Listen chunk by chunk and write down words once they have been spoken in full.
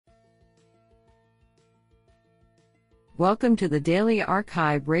Welcome to the Daily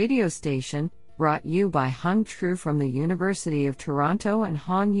Archive radio station, brought you by Hung Tru from the University of Toronto and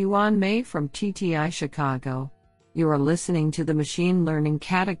Han Yuan Mei from TTI Chicago. You are listening to the Machine Learning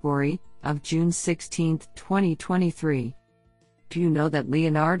category of June 16, 2023. Do you know that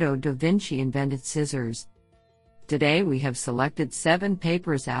Leonardo da Vinci invented scissors? Today we have selected 7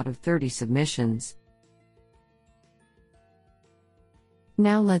 papers out of 30 submissions.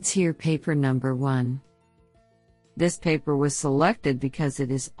 Now let's hear paper number 1. This paper was selected because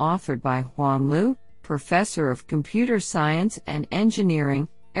it is authored by Huan Liu, Professor of Computer Science and Engineering,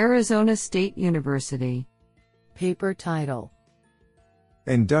 Arizona State University. Paper title: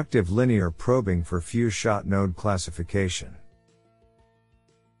 Inductive Linear Probing for Few-Shot Node Classification.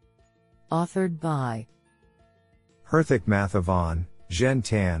 Authored by Harthik Mathavan, Zhen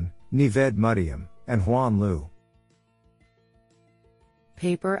Tan, Nived Mutyam, and Huan Liu.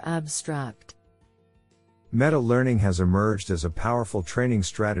 Paper abstract: Meta-learning has emerged as a powerful training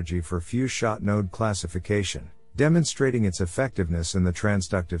strategy for few-shot node classification, demonstrating its effectiveness in the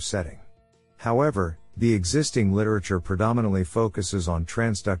transductive setting. However, the existing literature predominantly focuses on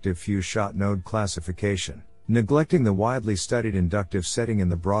transductive few-shot node classification, neglecting the widely studied inductive setting in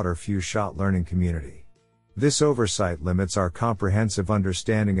the broader few-shot learning community. This oversight limits our comprehensive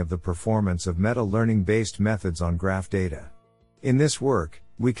understanding of the performance of meta-learning-based methods on graph data. In this work,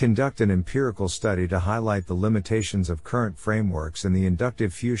 we conduct an empirical study to highlight the limitations of current frameworks in the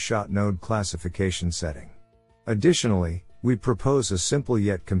inductive few-shot node classification setting. Additionally, we propose a simple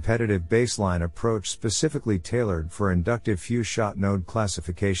yet competitive baseline approach specifically tailored for inductive few-shot node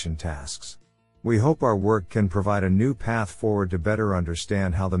classification tasks. We hope our work can provide a new path forward to better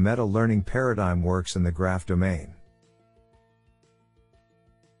understand how the meta-learning paradigm works in the graph domain.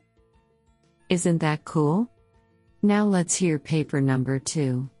 Isn't that cool? Now let's hear paper number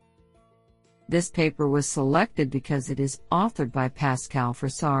 2. This paper was selected because it is authored by Pascal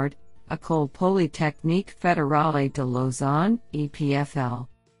Frossard, École Polytechnique Fédérale de Lausanne, EPFL.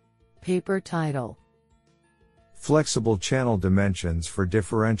 Paper title: Flexible Channel Dimensions for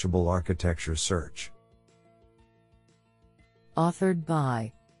Differentiable Architecture Search. Authored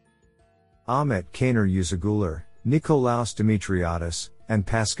by Ahmet Kaner Yüzügüler, Nikolaos Dimitriadis, and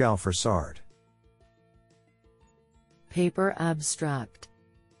Pascal Frossard. Paper abstract: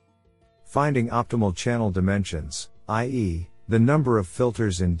 Finding optimal channel dimensions, i.e., the number of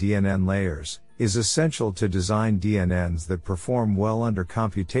filters in DNN layers, is essential to design DNNs that perform well under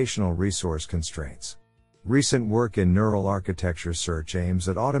computational resource constraints. Recent work in neural architecture search aims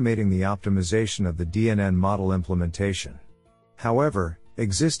at automating the optimization of the DNN model implementation. However,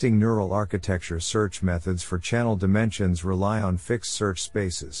 existing neural architecture search methods for channel dimensions rely on fixed search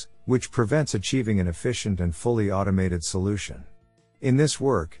spaces, which prevents achieving an efficient and fully automated solution. In this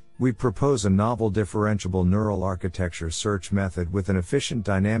work, we propose a novel differentiable neural architecture search method with an efficient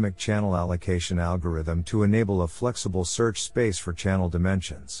dynamic channel allocation algorithm to enable a flexible search space for channel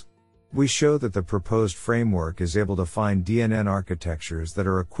dimensions. We show that the proposed framework is able to find DNN architectures that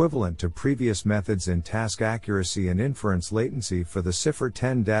are equivalent to previous methods in task accuracy and inference latency for the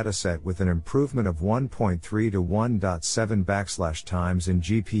CIFAR-10 dataset with an improvement of 1.3 to 1.7 times in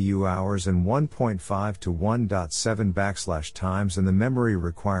GPU hours and 1.5 to 1.7 times in the memory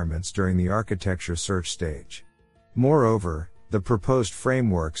requirements during the architecture search stage. Moreover, the proposed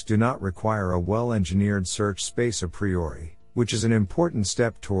frameworks do not require a well-engineered search space a priori, which is an important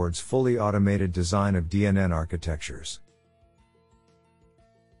step towards fully automated design of DNN architectures.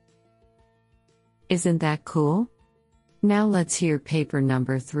 Isn't that cool? Now let's hear paper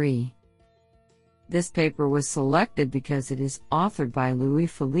number 3. This paper was selected because it is authored by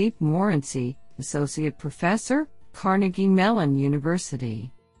Louis-Philippe Morency, Associate Professor, Carnegie Mellon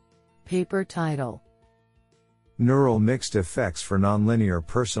University. Paper title: Neural Mixed Effects for Nonlinear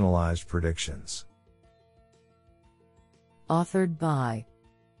Personalized Predictions. Authored by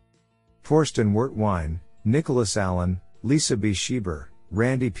Torsten Wertwein, Nicholas Allen, Lisa B. Schieber,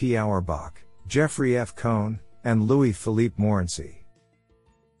 Randy P. Auerbach, Jeffrey F. Cohn, and Louis-Philippe Morency.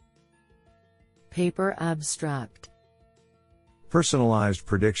 Paper abstract: Personalized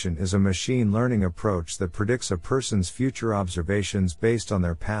prediction is a machine learning approach that predicts a person's future observations based on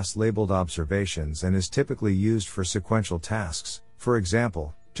their past labeled observations and is typically used for sequential tasks, for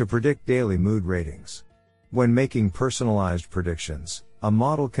example, to predict daily mood ratings. When making personalized predictions, a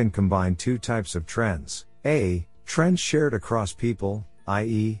model can combine 2 types of trends: A. Trends shared across people,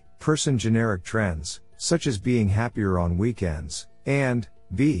 i.e., person-generic trends, such as being happier on weekends, and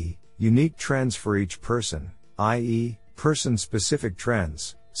B. Unique trends for each person, i.e., person-specific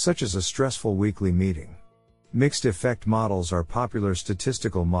trends, such as a stressful weekly meeting. Mixed effect models are popular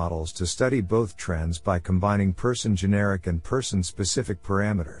statistical models to study both trends by combining person-generic and person-specific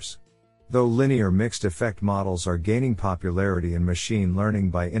parameters. Though linear mixed effect models are gaining popularity in machine learning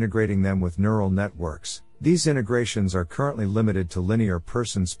by integrating them with neural networks, these integrations are currently limited to linear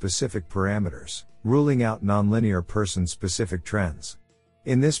person-specific parameters, ruling out nonlinear person-specific trends.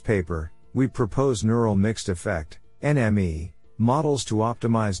 In this paper, we propose neural mixed effect, NME, models to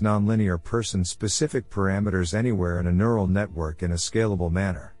optimize nonlinear person-specific parameters anywhere in a neural network in a scalable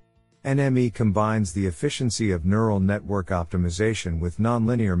manner. NME combines the efficiency of neural network optimization with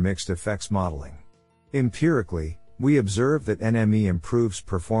nonlinear mixed effects modeling. Empirically, we observe that NME improves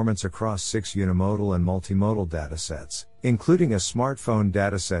performance across 6 unimodal and multimodal datasets, including a smartphone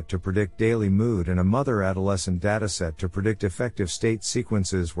dataset to predict daily mood and a mother-adolescent dataset to predict affective state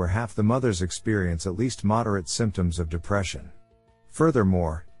sequences where half the mothers experience at least moderate symptoms of depression.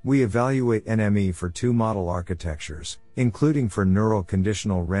 Furthermore, we evaluate NME for 2 model architectures, including for neural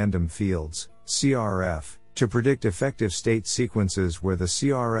conditional random fields, CRF, to predict affective state sequences where the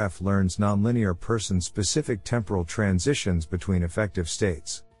CRF learns nonlinear person-specific temporal transitions between affective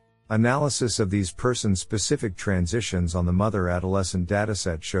states. Analysis of these person-specific transitions on the mother-adolescent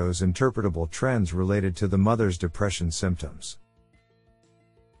dataset shows interpretable trends related to the mother's depression symptoms.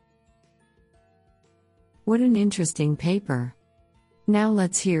 What an interesting paper. Now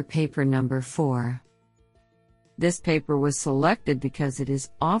let's hear paper number 4. This paper was selected because it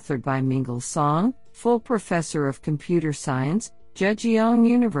is authored by Mingle Song, full professor of computer science, Zhejiang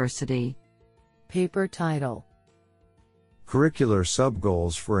University. Paper title: Curricular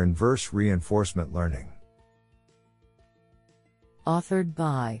Subgoals for Inverse Reinforcement Learning. Authored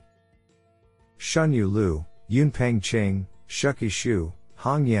by Shunyu Liu, Yunpeng Qing, Shuqi Xu,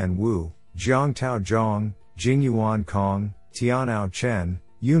 Hongyan Wu, Jiangtao Zhang, Jingyuan Kong, Tianao Chen,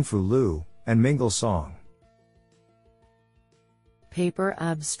 Yunfu Liu, and Mingle Song. Paper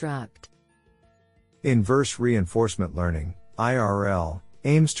abstract: Inverse reinforcement learning, IRL,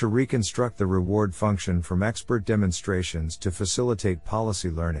 aims to reconstruct the reward function from expert demonstrations to facilitate policy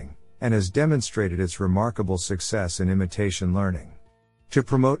learning, and has demonstrated its remarkable success in imitation learning. To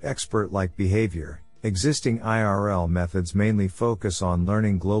promote expert-like behavior, existing IRL methods mainly focus on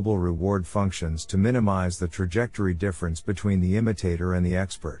learning global reward functions to minimize the trajectory difference between the imitator and the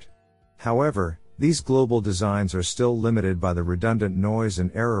expert. However, these global designs are still limited by the redundant noise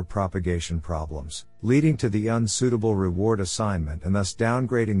and error propagation problems, leading to the unsuitable reward assignment and thus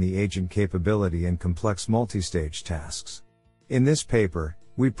downgrading the agent capability in complex multistage tasks. In this paper,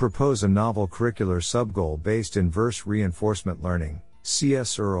 we propose a novel curricular subgoal-based inverse reinforcement learning,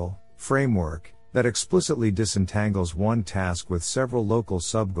 CS-URL, framework, that explicitly disentangles one task with several local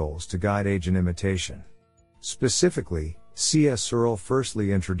subgoals to guide agent imitation. Specifically, CS-URL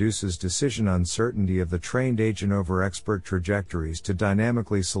firstly introduces decision uncertainty of the trained agent over expert trajectories to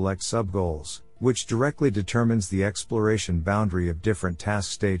dynamically select subgoals, which directly determines the exploration boundary of different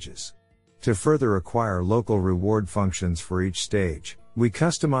task stages. To further acquire local reward functions for each stage, we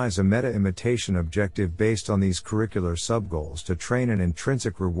customize a meta-imitation objective based on these curricular subgoals to train an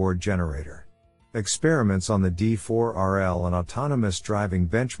intrinsic reward generator. Experiments on the D4RL and autonomous driving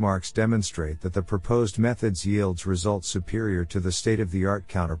benchmarks demonstrate that the proposed methods yields results superior to the state-of-the-art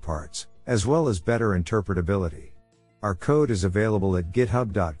counterparts, as well as better interpretability. Our code is available at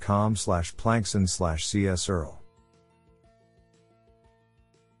github.com/plankson/CSURL.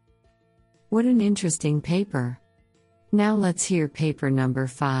 What an interesting paper. Now let's hear paper number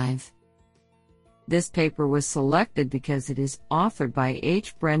 5. This paper was selected because it is authored by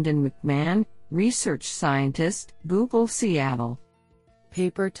H. Brendan McMahon, research scientist, Google Seattle.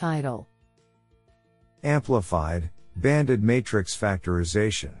 Paper title: Amplified, Banded Matrix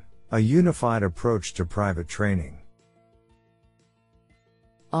Factorization, a Unified Approach to Private Training.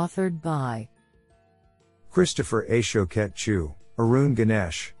 Authored by Christopher A. Choquette-Chu, Arun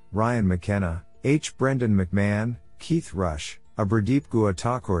Ganesh, Ryan McKenna, H. Brendan McMahon, Keith Rush, Abradeep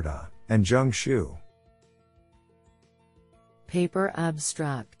Guattakurta, and Zheng Xu. Paper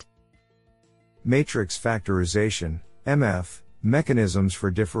abstract: Matrix factorization, MF, mechanisms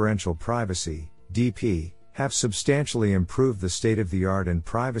for differential privacy, DP, have substantially improved the state-of-the-art in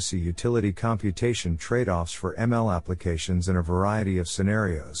privacy utility computation trade-offs for ML applications in a variety of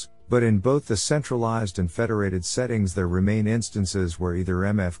scenarios, but in both the centralized and federated settings there remain instances where either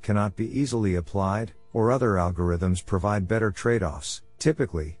MF cannot be easily applied, or other algorithms provide better trade-offs,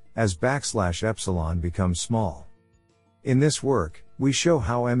 typically, as epsilon becomes small. In this work, we show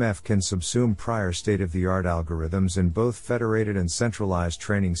how MF can subsume prior state-of-the-art algorithms in both federated and centralized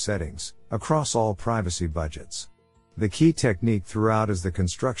training settings, across all privacy budgets. The key technique throughout is the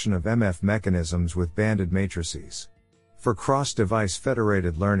construction of MF mechanisms with banded matrices. For cross-device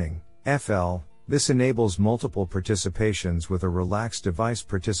federated learning, FL, this enables multiple participations with a relaxed device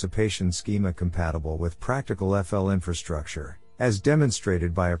participation schema compatible with practical FL infrastructure, as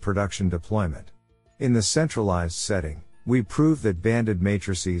demonstrated by a production deployment. In the centralized setting, we prove that banded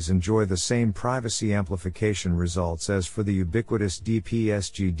matrices enjoy the same privacy amplification results as for the ubiquitous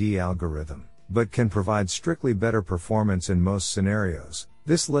DPSGD algorithm, but can provide strictly better performance in most scenarios.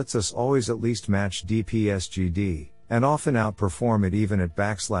 This lets us always at least match DPSGD, and often outperform it even at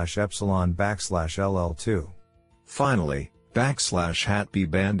 \epsilon\LL2. Finally,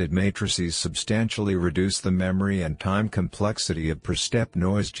 \hatb banded matrices substantially reduce the memory and time complexity of per step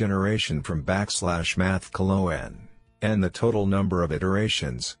noise generation from \math_n, and the total number of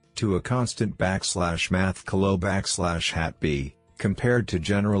iterations, to a constant \math_hatb, compared to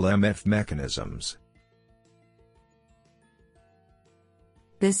general MF mechanisms.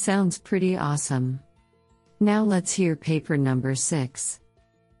 This sounds pretty awesome. Now let's hear paper number 6.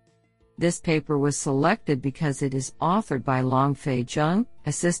 This paper was selected because it is authored by Longfei Zheng,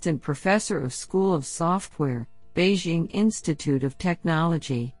 Assistant Professor of School of Software, Beijing Institute of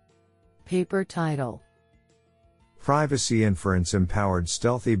Technology. Paper title: Privacy Inference Empowered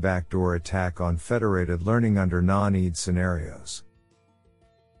Stealthy Backdoor Attack on Federated Learning Under Non-EID Scenarios.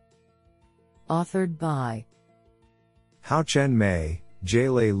 Authored by Haochen Mei,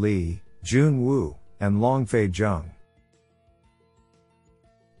 Jielei Li, Jun Wu, and Longfei Zheng.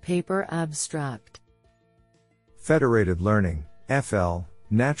 Paper abstract: Federated learning, FL,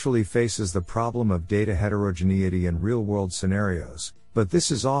 naturally faces the problem of data heterogeneity in real-world scenarios, but this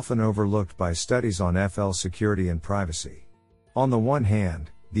is often overlooked by studies on FL security and privacy. On the one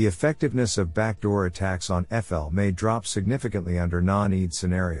hand, the effectiveness of backdoor attacks on FL may drop significantly under non-EID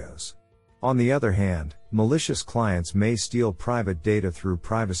scenarios. On the other hand, malicious clients may steal private data through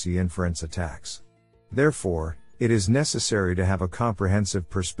privacy inference attacks. Therefore, it is necessary to have a comprehensive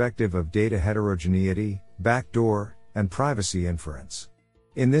perspective of data heterogeneity, backdoor, and privacy inference.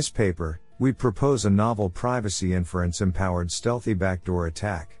 In this paper, we propose a novel privacy inference-empowered stealthy backdoor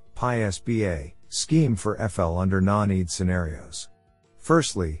attack (PISBA) scheme for FL under non-EID scenarios.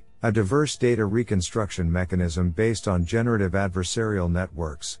 Firstly, a diverse data reconstruction mechanism based on generative adversarial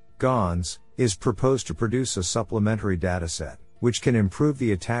networks (GANs) is proposed to produce a supplementary dataset, which can improve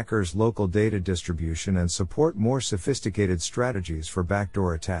the attacker's local data distribution and support more sophisticated strategies for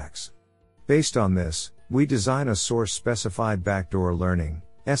backdoor attacks. Based on this, we design a source-specified backdoor learning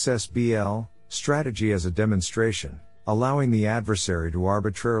 (SSBL) strategy as a demonstration, allowing the adversary to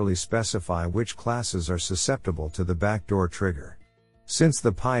arbitrarily specify which classes are susceptible to the backdoor trigger. Since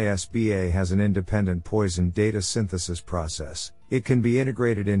the PISBA has an independent poison data synthesis process, it can be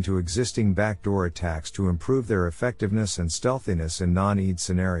integrated into existing backdoor attacks to improve their effectiveness and stealthiness in non-EID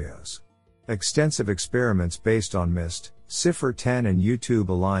scenarios. Extensive experiments based on MIST, CIFAR-10 and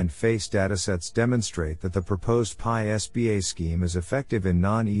YouTube-aligned FACE datasets demonstrate that the proposed PISBA scheme is effective in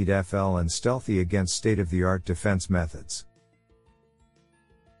non-EID FL and stealthy against state-of-the-art defense methods.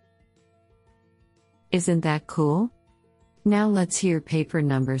 Isn't that cool? Now let's hear paper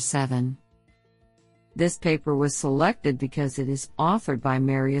number 7. This paper was selected because it is authored by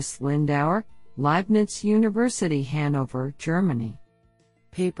Marius Lindauer, Leibniz University, Hanover, Germany.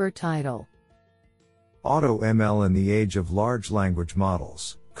 Paper title: AutoML in the Age of Large Language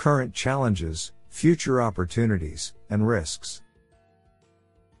Models, Current Challenges, Future Opportunities, and Risks.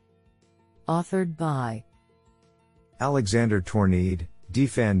 Authored by Alexander Tornede,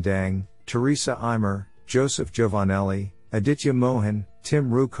 Difan Deng, Teresa Eimer, Joseph Giovanelli, Aditya Mohan, Tim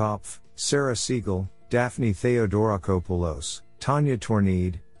Rukopf, Sarah Siegel, Daphne Theodorakopoulos, Tanya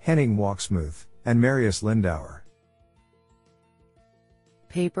Tornede, Henning Wachsmuth, and Marius Lindauer.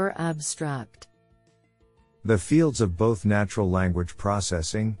 Paper abstract: The fields of both natural language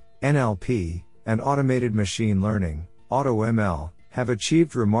processing, NLP, and automated machine learning, AutoML, have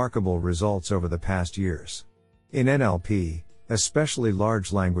achieved remarkable results over the past years. In NLP, especially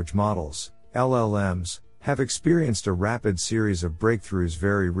large language models, LLMs, have experienced a rapid series of breakthroughs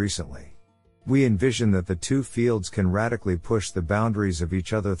very recently. We envision that the two fields can radically push the boundaries of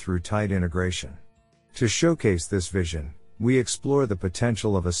each other through tight integration. To showcase this vision, we explore the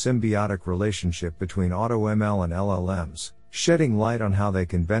potential of a symbiotic relationship between AutoML and LLMs, shedding light on how they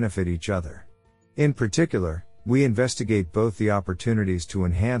can benefit each other. In particular, we investigate both the opportunities to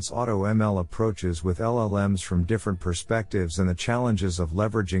enhance AutoML approaches with LLMs from different perspectives and the challenges of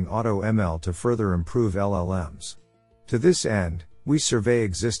leveraging AutoML to further improve LLMs. To this end, we survey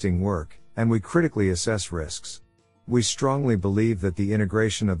existing work, and we critically assess risks. We strongly believe that the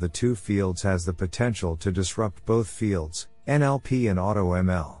integration of the two fields has the potential to disrupt both fields, NLP and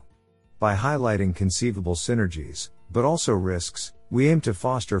AutoML. By highlighting conceivable synergies, but also risks, we aim to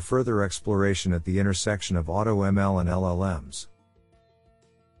foster further exploration at the intersection of AutoML and LLMs.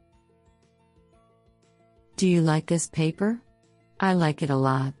 Do you like this paper? I like it a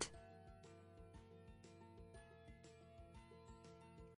lot.